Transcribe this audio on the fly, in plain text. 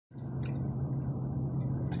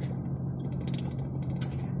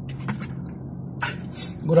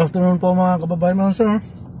Good afternoon po mga kababayan mga sir.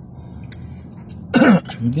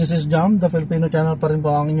 This is Jam, the Filipino channel pa rin po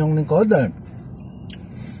ang inyong lingkod.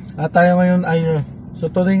 At tayo ngayon ay, so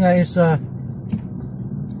today nga is, ano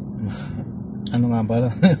nga ba?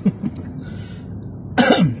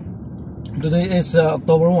 Today is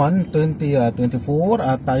October 1, 2024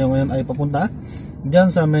 at tayo ngayon ay papunta dyan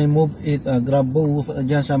sa may Move It Grab Booth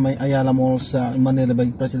dyan sa may Ayala Mall sa Manila by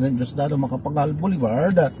President Diosdado Macapagal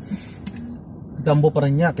Boulevard, Tambo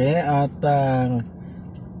Paranaque. At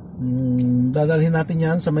dadalhin natin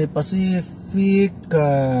yan sa may Pacific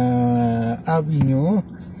Avenue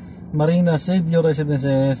Marina Savior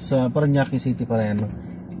Residences, Paranaque City pa rin.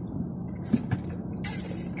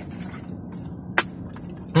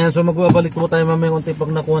 Ayan, so magbabalik po tayo mamaya unti pag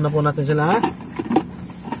nakuha na po natin sila.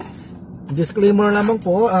 Disclaimer lamang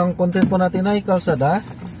po, ang content po natin ay kalsada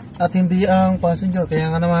at hindi ang passenger. Kaya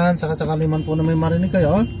nga naman, sakasakali man po na may marinig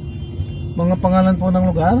kayo, mga pangalan po ng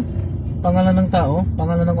lugar, pangalan ng tao,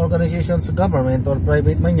 pangalan ng organizations, government or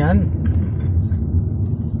private man yan,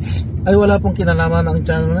 ay wala pong kinalaman ang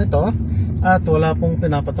channel na ito at wala pong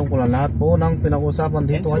pinapatungkulan. Lahat po ng pinag-usapan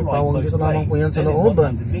dito ay pawang dito lamang po yan sa loob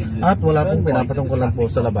at wala pong pinapatungkulan po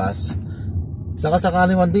sa labas.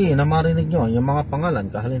 Sakasakali man din na marinig nyo yung mga pangalan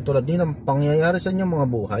kahalintulad din ng pangyayari sa inyong mga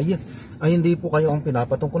buhay, ay hindi po kayo ang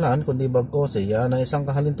pinapatungkulan kundi bagkos siya na isang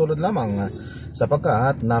kahalintulad lamang,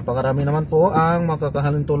 sapagkat napakarami naman po ang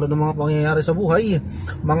makakahalintulad ng mga pangyayari sa buhay,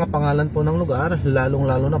 mga pangalan po ng lugar, lalong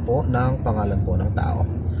lalo na po ng pangalan po ng tao.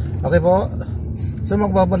 Okay po, so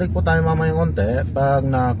magbabalik po tayo mamayang onte pag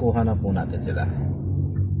nakuha na po natin sila.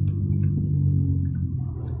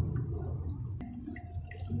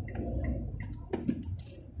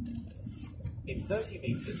 In 30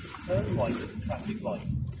 meters, turn right at the traffic light.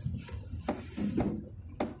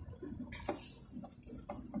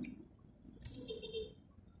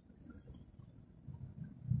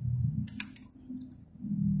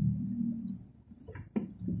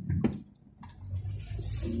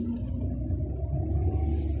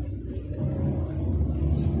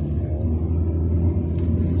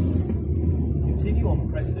 Continue on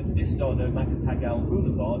President Diosdado Macapagal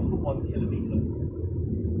Boulevard for 1 kilometer.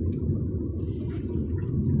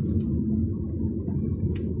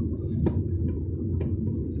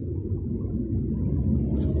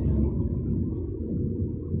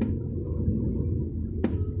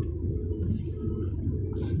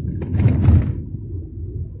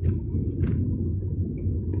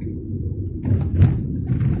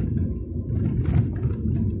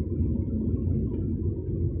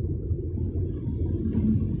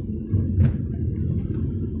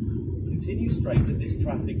 Continue straight at this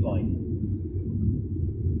traffic light.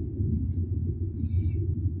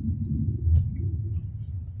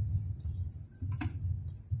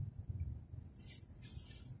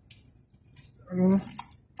 Ano?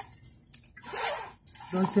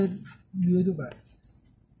 Roadside view itu Pak.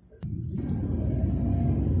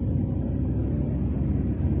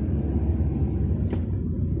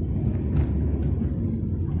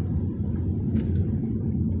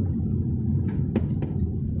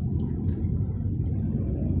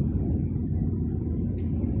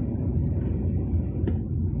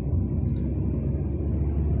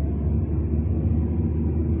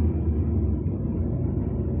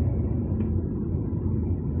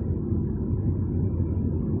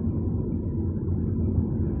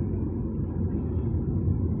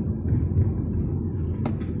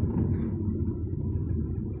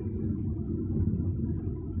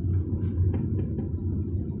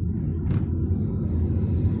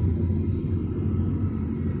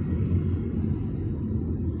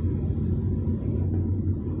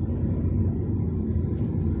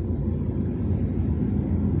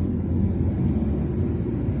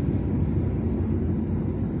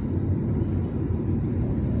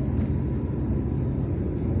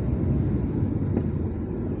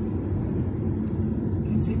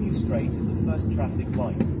 Continue straight at the first traffic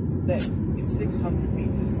light. Then, in 600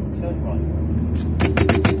 meters, turn right.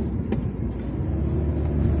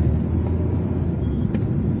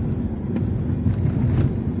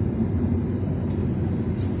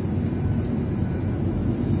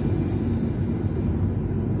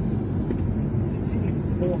 Continue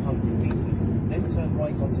for 400 meters, then turn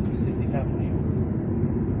right onto Pacific Avenue.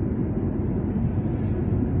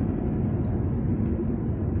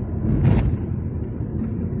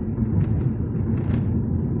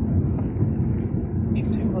 In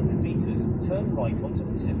 200 meters, turn right onto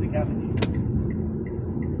Pacific Avenue.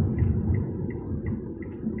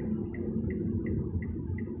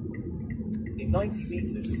 In 90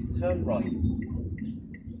 meters, turn right.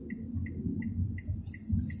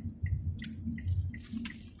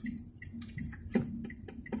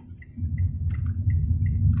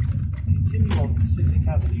 Continue on Pacific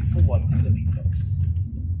Avenue for 1 kilometer.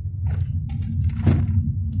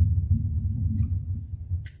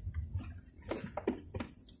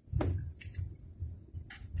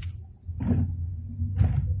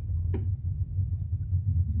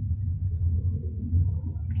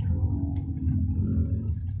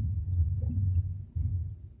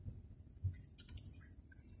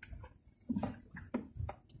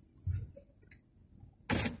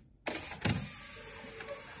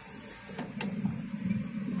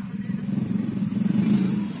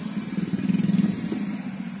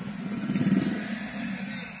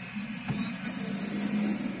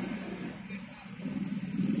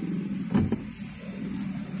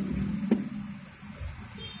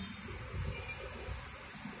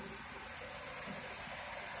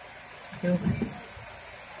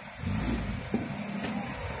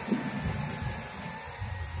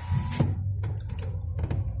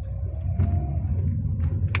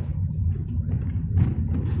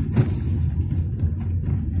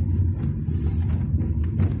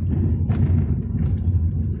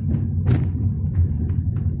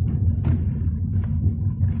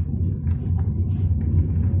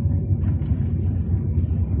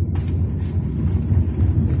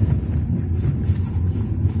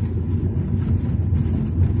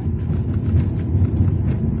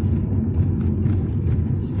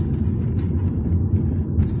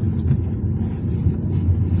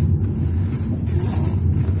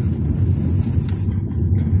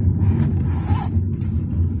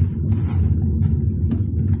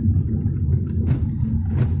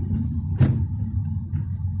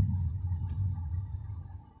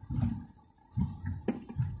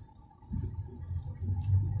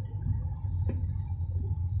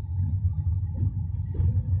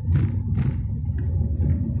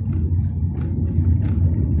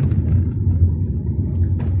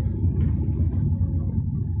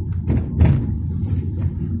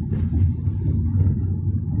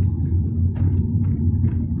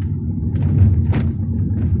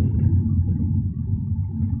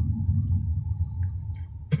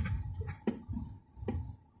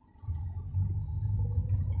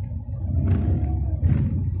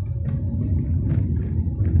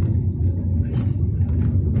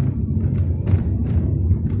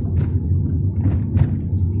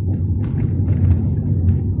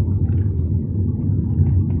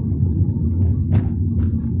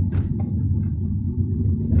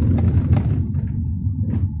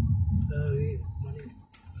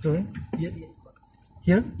 Sorry? Yet.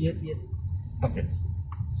 Here? Yet. Okay.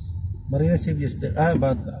 Marina City is there.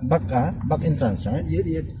 But back entrance, right?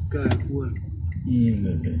 Yet. One.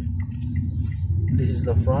 Yeah, okay. This is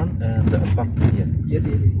the front and the back here. Yet.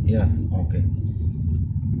 Yeah, okay.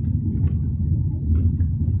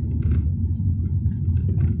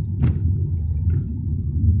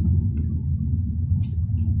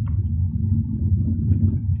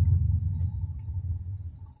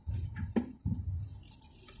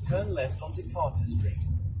 Turn left onto Carter Street.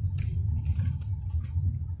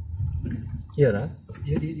 Here, huh?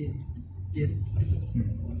 Yet.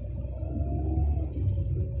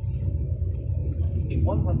 In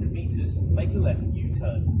 100 meters, make a left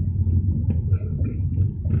U-turn.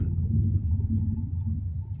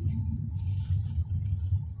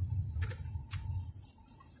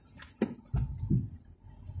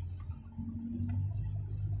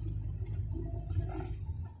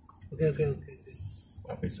 Okay.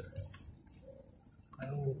 Okay, sir.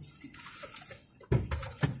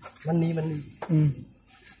 Money.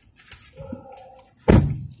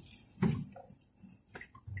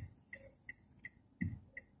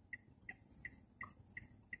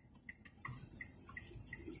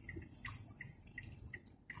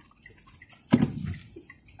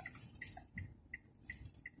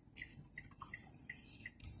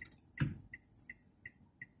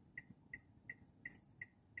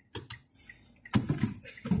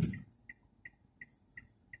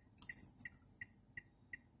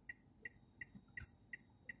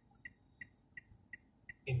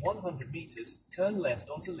 In 100 meters, turn left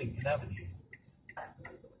onto Lincoln Avenue.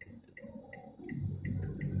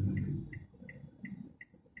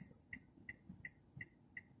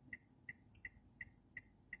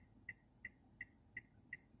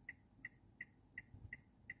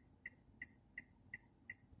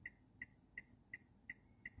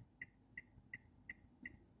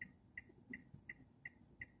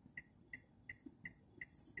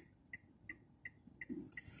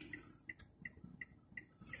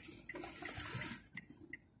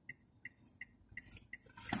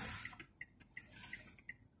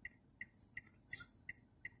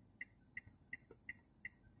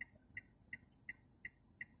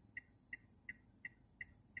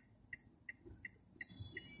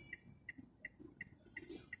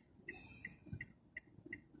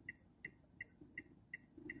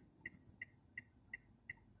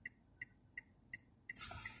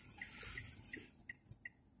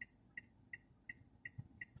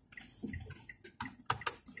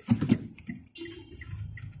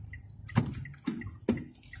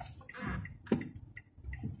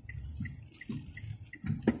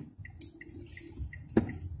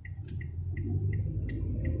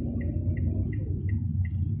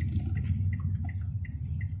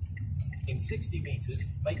 60 meters,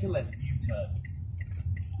 make a left U-turn.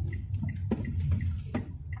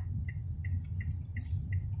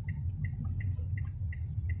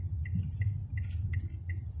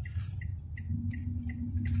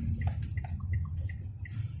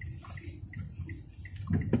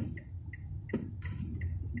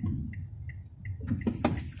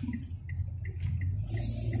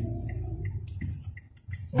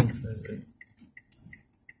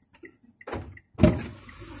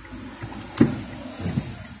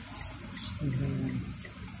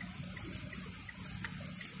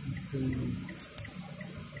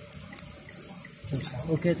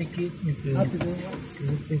 Okay, thank you. Okay. Happy to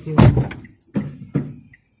Thank you.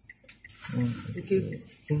 Thank you.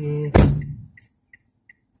 Sige.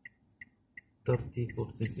 30,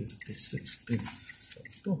 40, 50, 60.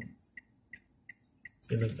 Ito.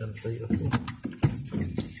 Pinag-antay ako.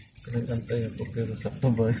 Pinag-antay ako pero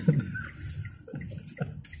sakto ba yan?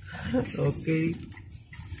 Okay.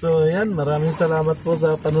 So, ayan. Maraming salamat po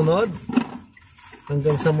sa panonood.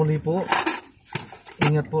 Hanggang sa muli po.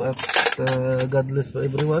 Ingat po at God bless po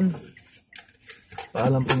everyone.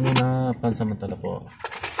 Paalam po muna pansamantala po.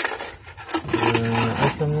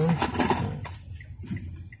 Ayos lang yun.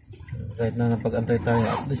 Kahit na napag-antay tayo,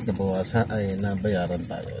 at least nabawasan ay nabayaran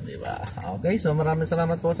tayo, di ba? Okay, so maraming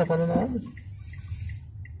salamat po sa panonood.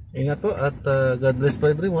 Ingat po at God bless po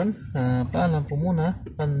everyone. Paalam po muna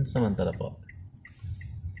pansamantala po.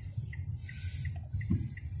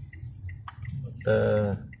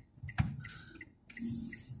 At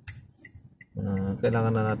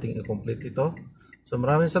kailangan na nating i-complete ito. So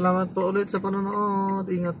maraming salamat po ulit sa panonood.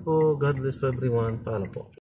 Ingat po. God bless po everyone. Paalam po.